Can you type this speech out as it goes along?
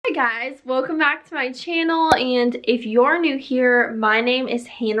Hi guys, welcome back to my channel, and if you're new here, my name is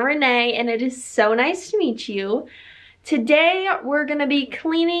Renee and it is so nice to meet you. Today we're gonna be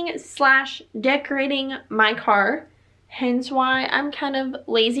cleaning slash decorating my car, hence why I'm kind of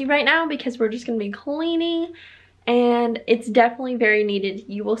lazy right now because we're just gonna be cleaning and it's definitely very needed,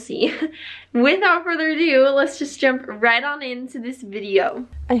 you will see. Without further ado, let's just jump right on into this video.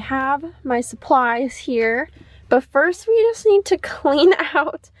 I have my supplies here. But first we just need to clean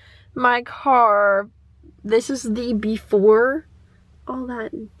out my car. This is the before. All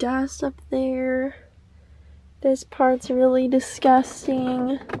that dust up there. This part's really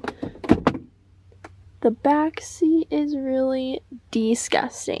disgusting. The back seat is really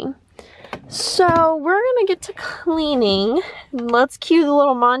disgusting. So we're gonna get to cleaning. Let's cue the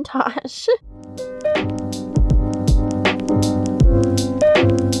little montage.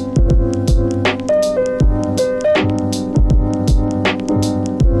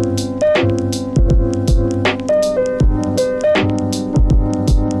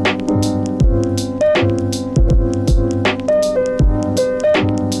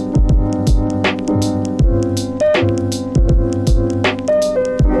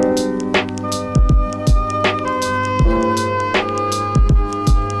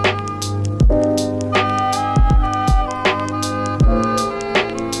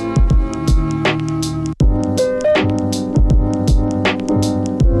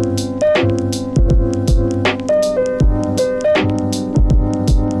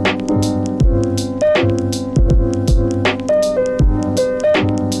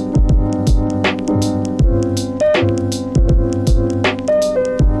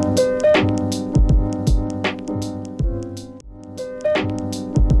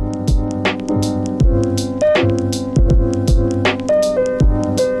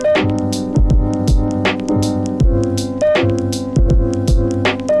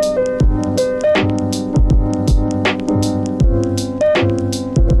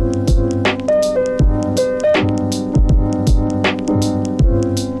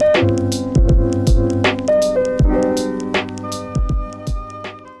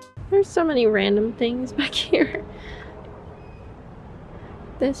 So many random things back here.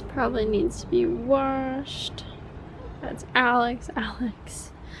 This probably needs to be washed. That's Alex.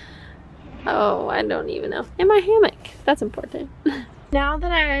 Oh, I don't even know. And my hammock. That's important. Now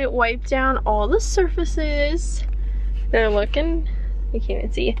that I wiped down all the surfaces, they're looking, you can't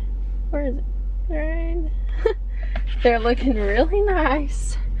even see. Where is it? Right. They're looking really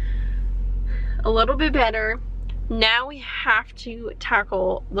nice. A little bit better. Now we have to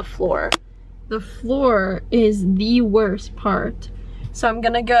tackle the floor. The floor is the worst part. So I'm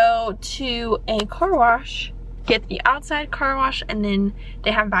gonna go to a car wash, get the outside car wash, and then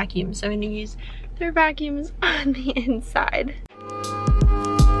they have vacuums. So I'm gonna use their vacuums on the inside.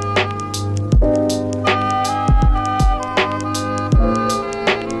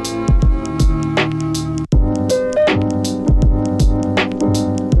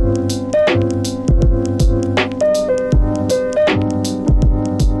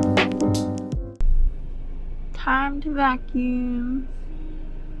 Time to vacuum.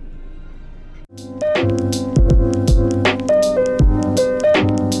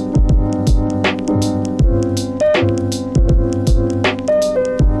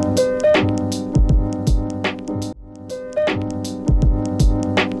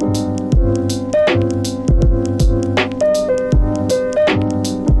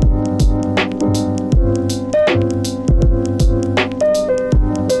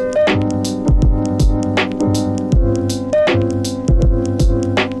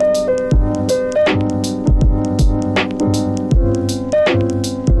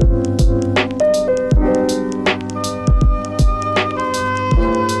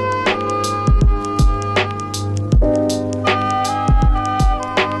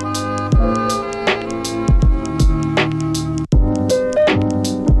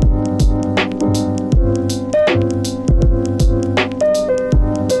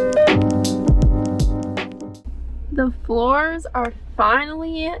 The floors are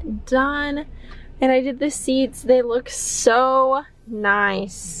finally done, and I did the seats. They look so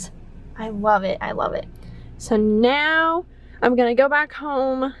nice. I love it. I love it. So now I'm gonna go back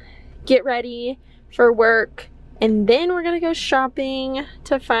home, get ready for work, and then we're gonna go shopping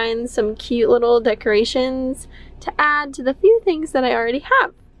to find some cute little decorations to add to the few things that I already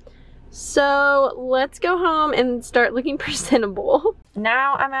have. So let's go home and start looking presentable.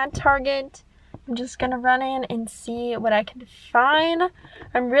 Now I'm at Target. I'm just gonna run in and see what I can find.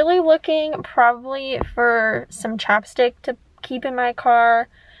 I'm really looking probably for some chapstick to keep in my car.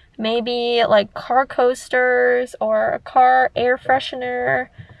 Maybe like car coasters or a car air freshener.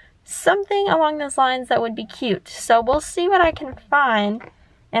 something along those lines that would be cute. So we'll see what I can find,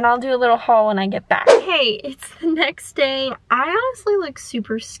 and I'll do a little haul when I get back. Hey, it's the next day. I honestly look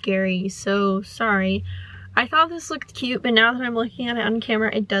super scary, so sorry. I thought this looked cute, but now that I'm looking at it on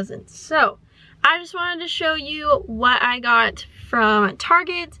camera, it doesn't. So I just wanted to show you what I got from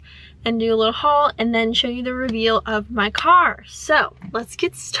Target and do a little haul, and then show you the reveal of my car. So let's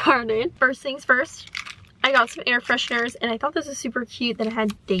get started. First things first, I got some air fresheners, and I thought this was super cute that it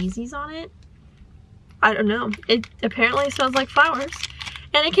had daisies on it. I don't know. It apparently smells like flowers.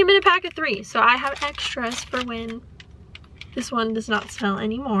 And it came in a pack of 3, so I have extras for when this one does not smell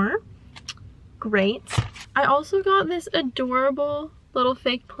anymore. Great. I also got this adorable little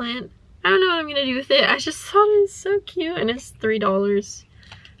fake plant. I don't know what I'm gonna do with it. I just thought it was so cute, and it's $3.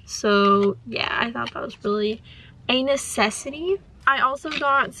 So yeah, I thought that was really a necessity. I also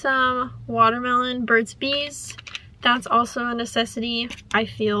got some watermelon Burt's Bees. That's also a necessity, I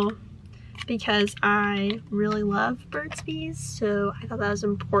feel, because I really love Burt's Bees, so I thought that was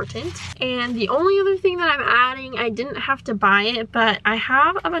important. And the only other thing that I'm adding, I didn't have to buy it, but I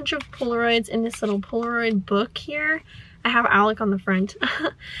have a bunch of Polaroids in this little Polaroid book here. I have Alec on the front.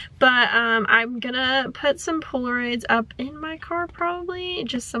 But I'm gonna put some Polaroids up in my car probably,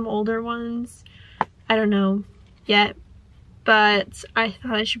 just some older ones. I don't know yet, but I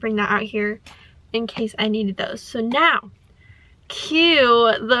thought I should bring that out here in case I needed those. So now,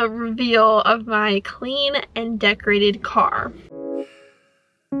 cue the reveal of my clean and decorated car.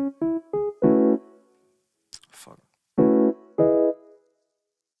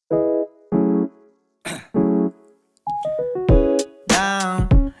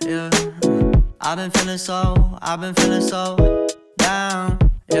 Down, yeah. I've been feeling so down,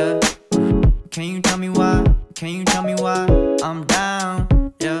 yeah. Can you tell me why? Can you tell me why I'm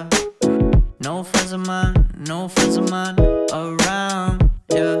down, yeah. No friends of mine around,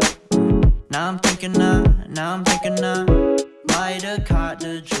 yeah. Now I'm thinking might have caught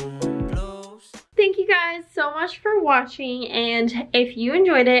the June blues. Thank you guys so much for watching, and if you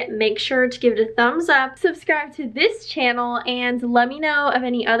enjoyed it, make sure to give it a thumbs up, subscribe to this channel, and let me know of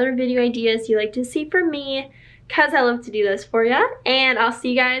any other video ideas you'd like to see from me, because I love to do those for you. And I'll see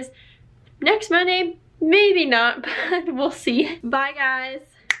you guys next Monday. Maybe not, but we'll see. Bye guys.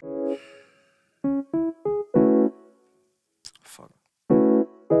 Fuck.